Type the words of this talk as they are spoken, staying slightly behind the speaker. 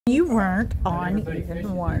You weren't on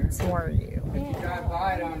even once, were you? If you drive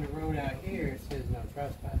by it on the road out here, it says no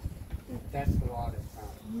trespassing. That's the law that's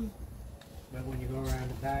found. But when you go around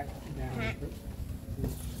the back,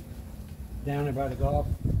 down there by the golf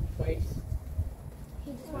place,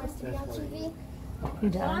 He just wants to be on TV. He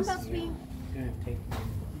does. I'm about to be. it's gonna take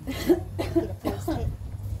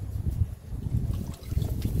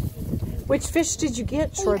Which fish did you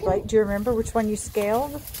get, Troy Blake? Do you remember which one you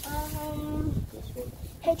scaled?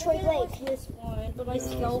 Hey, Troy Blake. This one, but I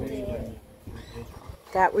scaled it.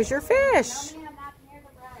 That was your fish.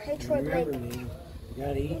 Hey, Troy Blake. you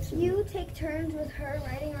gotta eat If some. you take turns with her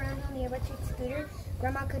riding around on the electric scooter,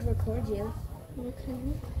 Grandma could record you. Yeah,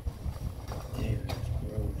 that's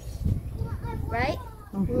gross. Right?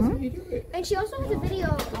 Mm-hmm. You do it. And she also has a video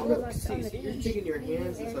of all of us on See, the so you're beach. sticking your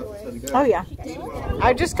hands and stuff instead of Oh, yeah. Wow.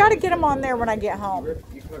 I just got to get them on there when I get home.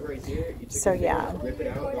 You cut right here. You take So, your yeah. fingers, rip it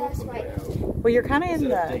out, Oh, and that's come right. right out. Well, you're kind of in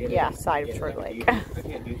Instead of the, taking yeah, it, side of yeah, Troy I Lake.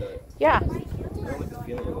 can't do that. Yeah. I don't like the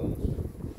feeling of those.